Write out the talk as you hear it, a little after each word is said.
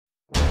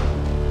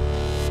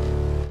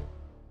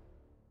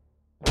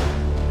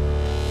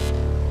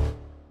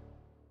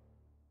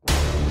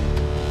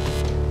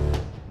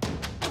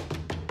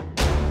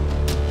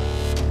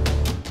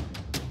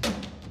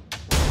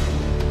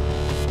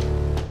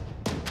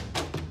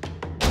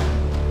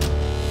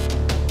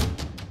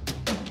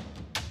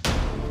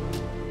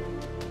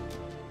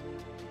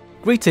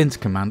Greetings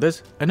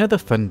Commanders, another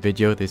fun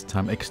video, this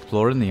time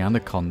exploring the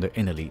Anaconda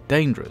in Elite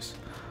Dangerous.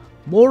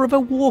 More of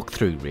a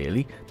walkthrough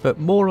really, but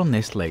more on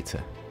this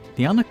later.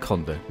 The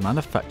Anaconda,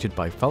 manufactured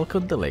by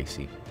Falcon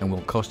DeLacy and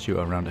will cost you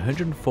around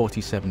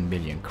 147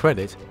 million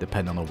credit,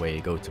 depending on where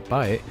you go to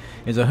buy it,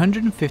 is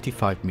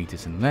 155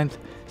 meters in length,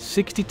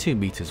 62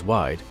 meters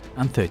wide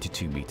and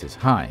 32 meters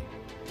high.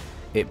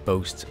 It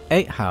boasts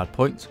 8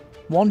 hardpoints,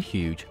 1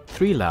 huge,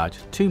 3 large,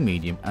 2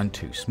 medium and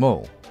 2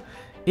 small.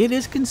 It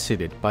is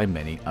considered by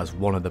many as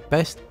one of the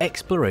best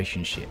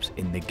exploration ships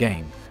in the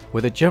game,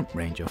 with a jump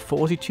range of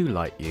 42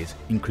 light years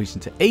increasing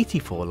to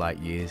 84 light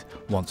years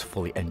once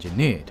fully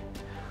engineered.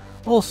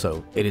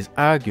 Also, it is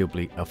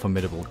arguably a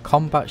formidable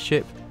combat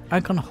ship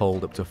and can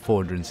hold up to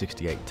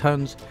 468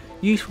 tons,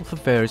 useful for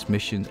various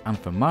missions and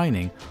for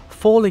mining,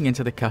 falling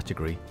into the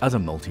category as a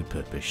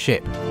multi-purpose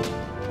ship.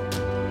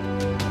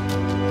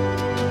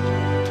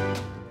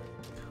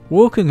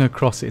 Walking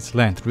across its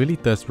length really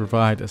does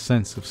provide a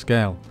sense of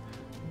scale.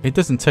 It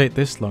doesn't take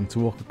this long to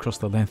walk across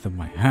the length of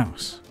my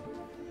house.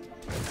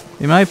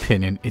 In my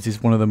opinion, it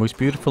is one of the most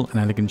beautiful and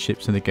elegant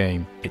ships in the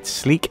game. It's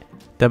sleek,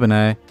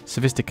 debonair,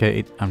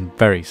 sophisticated and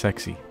very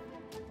sexy.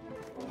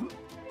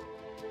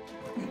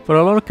 For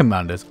a lot of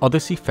commanders,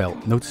 Odyssey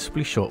felt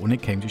noticeably short when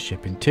it came to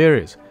ship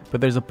interiors, but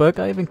there's a bug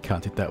I have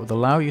encountered that would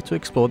allow you to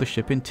explore the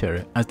ship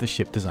interior as the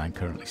ship design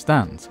currently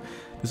stands.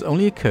 This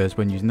only occurs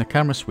when using the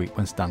camera sweep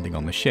when standing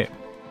on the ship.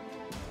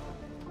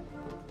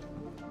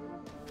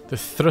 The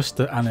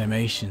thruster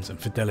animations and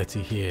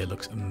fidelity here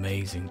looks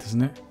amazing,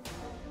 doesn't it?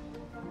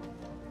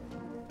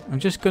 I'm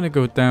just going to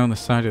go down the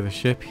side of the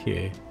ship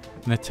here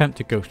and attempt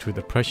to go through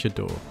the pressure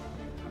door.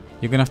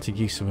 You're going to have to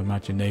use some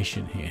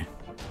imagination here.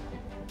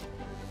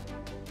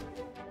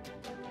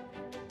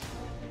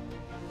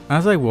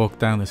 As I walk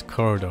down this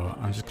corridor,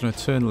 I'm just going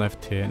to turn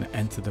left here and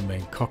enter the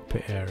main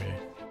cockpit area.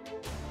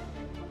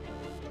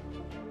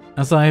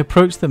 As I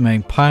approach the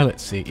main pilot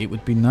seat, it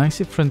would be nice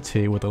if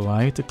Frontier would allow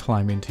you to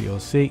climb into your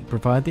seat,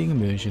 providing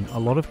immersion a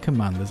lot of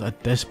commanders are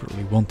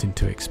desperately wanting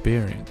to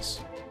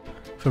experience.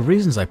 For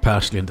reasons I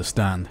partially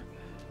understand,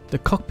 the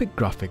cockpit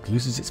graphic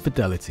loses its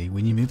fidelity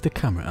when you move the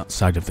camera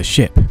outside of the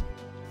ship.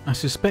 I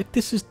suspect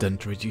this is done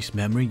to reduce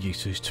memory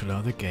usage to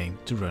allow the game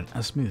to run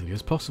as smoothly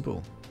as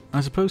possible.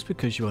 I suppose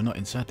because you are not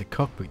inside the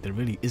cockpit, there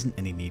really isn't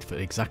any need for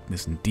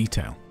exactness and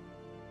detail.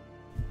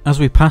 As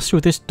we pass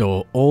through this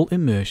door, all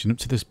immersion up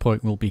to this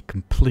point will be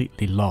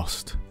completely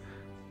lost.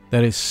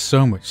 There is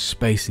so much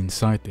space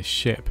inside this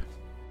ship.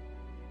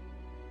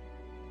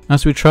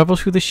 As we travel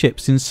through the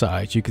ships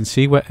inside, you can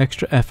see where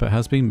extra effort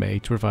has been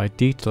made to provide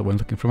detail when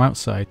looking from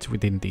outside to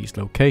within these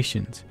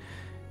locations.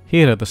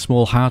 Here are the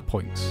small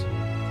hardpoints.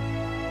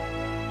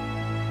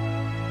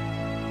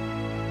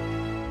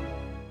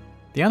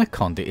 The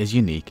Anaconda is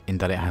unique in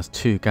that it has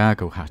 2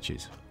 cargo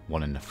hatches.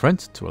 One in the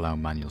front to allow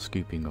manual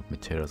scooping of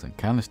materials and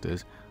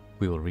canisters,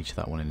 we will reach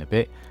that one in a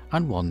bit,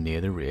 and one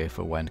near the rear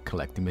for when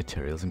collecting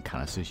materials and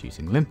canisters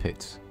using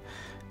limpets.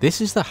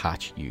 This is the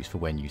hatch used for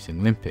when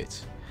using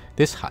limpets.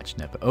 This hatch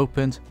never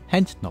opens,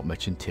 hence not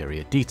much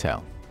interior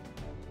detail.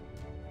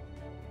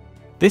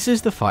 This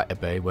is the fighter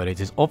bay, where it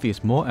is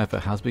obvious more effort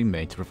has been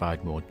made to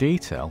provide more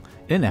detail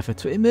in an effort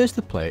to immerse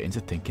the player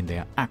into thinking they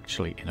are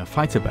actually in a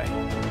fighter bay.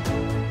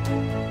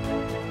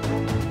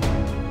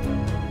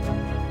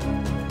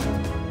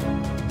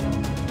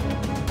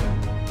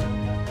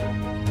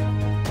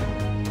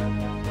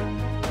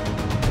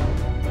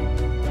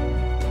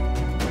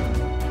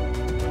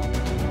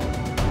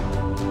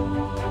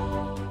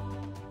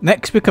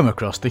 Next we come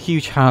across the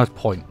huge hard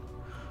point.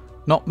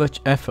 Not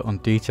much effort on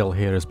detail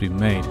here has been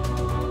made.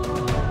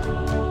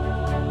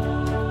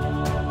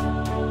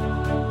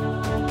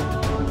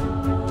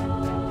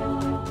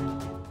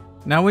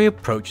 Now we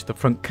approach the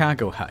front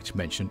cargo hatch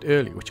mentioned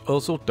earlier, which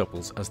also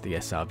doubles as the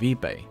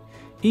SRV bay.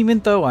 Even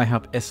though I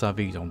have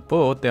SRVs on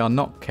board, they are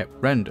not kept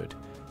rendered,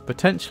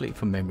 potentially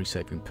for memory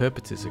saving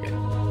purposes again.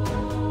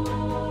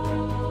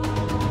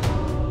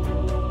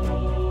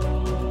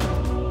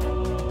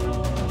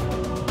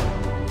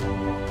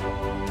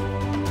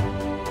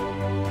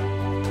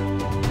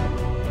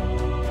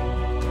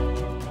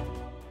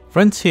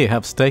 Frontier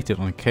have stated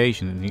on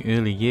occasion in the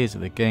early years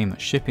of the game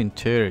that ship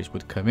interiors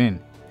would come in.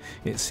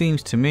 It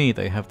seems to me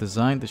they have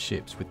designed the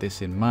ships with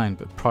this in mind,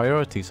 but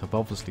priorities have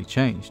obviously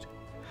changed.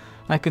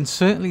 I can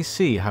certainly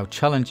see how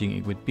challenging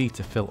it would be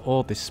to fill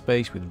all this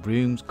space with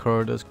rooms,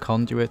 corridors,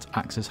 conduits,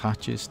 access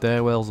hatches,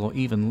 stairwells or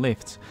even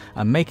lifts,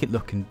 and make it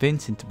look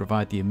convincing to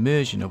provide the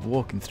immersion of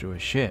walking through a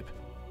ship.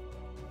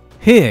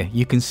 Here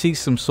you can see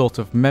some sort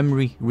of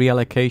memory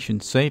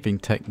reallocation saving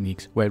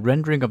techniques where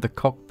rendering of the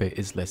cockpit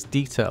is less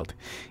detailed,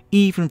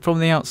 even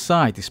from the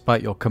outside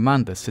despite your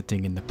commander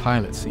sitting in the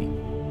pilot seat.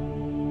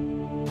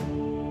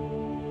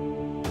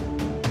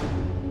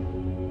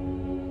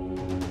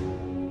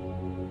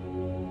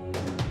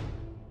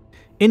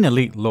 In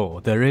Elite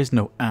lore, there is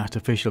no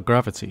artificial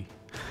gravity.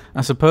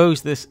 I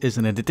suppose this is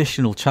an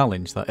additional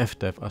challenge that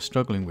FDev are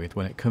struggling with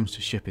when it comes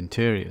to ship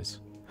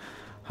interiors.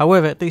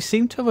 However, they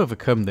seem to have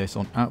overcome this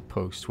on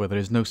outposts where there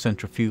is no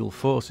centrifugal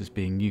forces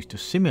being used to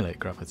simulate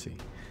gravity.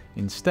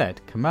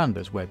 Instead,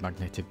 commanders wear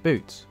magnetic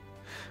boots.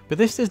 But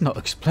this does not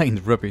explain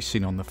the rubbish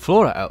seen on the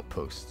floor at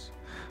outposts.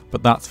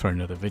 But that's for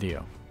another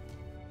video.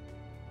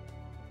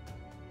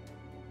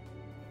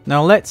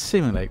 Now let's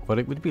simulate what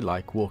it would be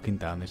like walking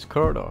down this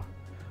corridor.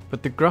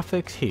 But the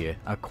graphics here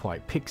are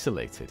quite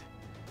pixelated.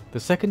 The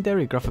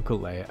secondary graphical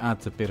layer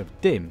adds a bit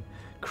of dim,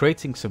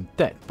 creating some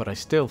depth, but I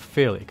still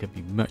feel it could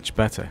be much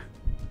better.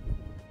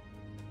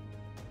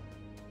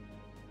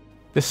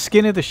 The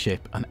skin of the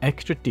ship and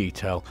extra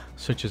detail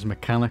such as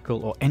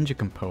mechanical or engine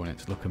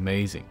components look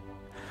amazing.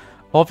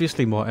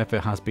 Obviously more effort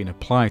has been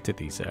applied to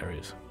these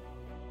areas.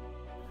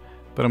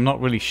 But I'm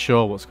not really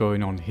sure what's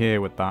going on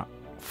here with that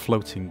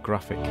floating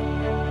graphic.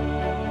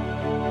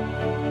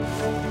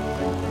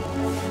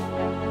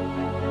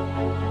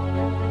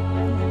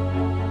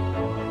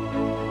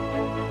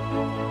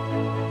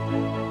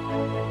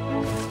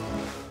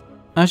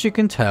 As you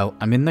can tell,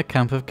 I'm in the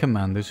camp of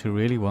commanders who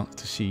really want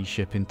to see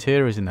ship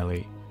interiors in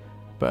Elite,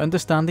 but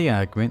understand the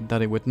argument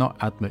that it would not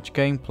add much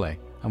gameplay,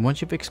 and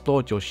once you've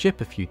explored your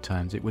ship a few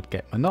times it would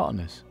get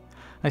monotonous.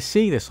 I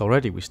see this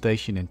already with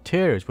station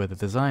interiors where the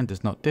design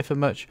does not differ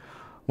much.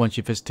 Once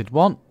you've visited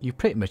one, you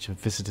pretty much have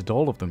visited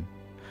all of them.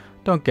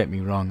 Don't get me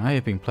wrong, I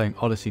have been playing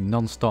Odyssey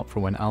non-stop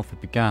from when Alpha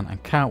began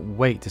and can't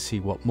wait to see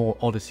what more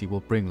Odyssey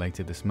will bring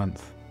later this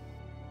month.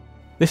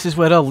 This is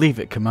where I'll leave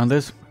it,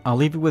 commanders. I'll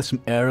leave you with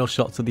some aerial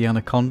shots of the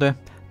Anaconda.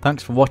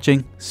 Thanks for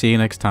watching, see you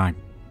next time.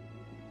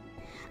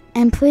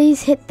 And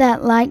please hit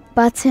that like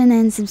button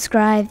and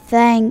subscribe,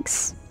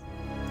 thanks.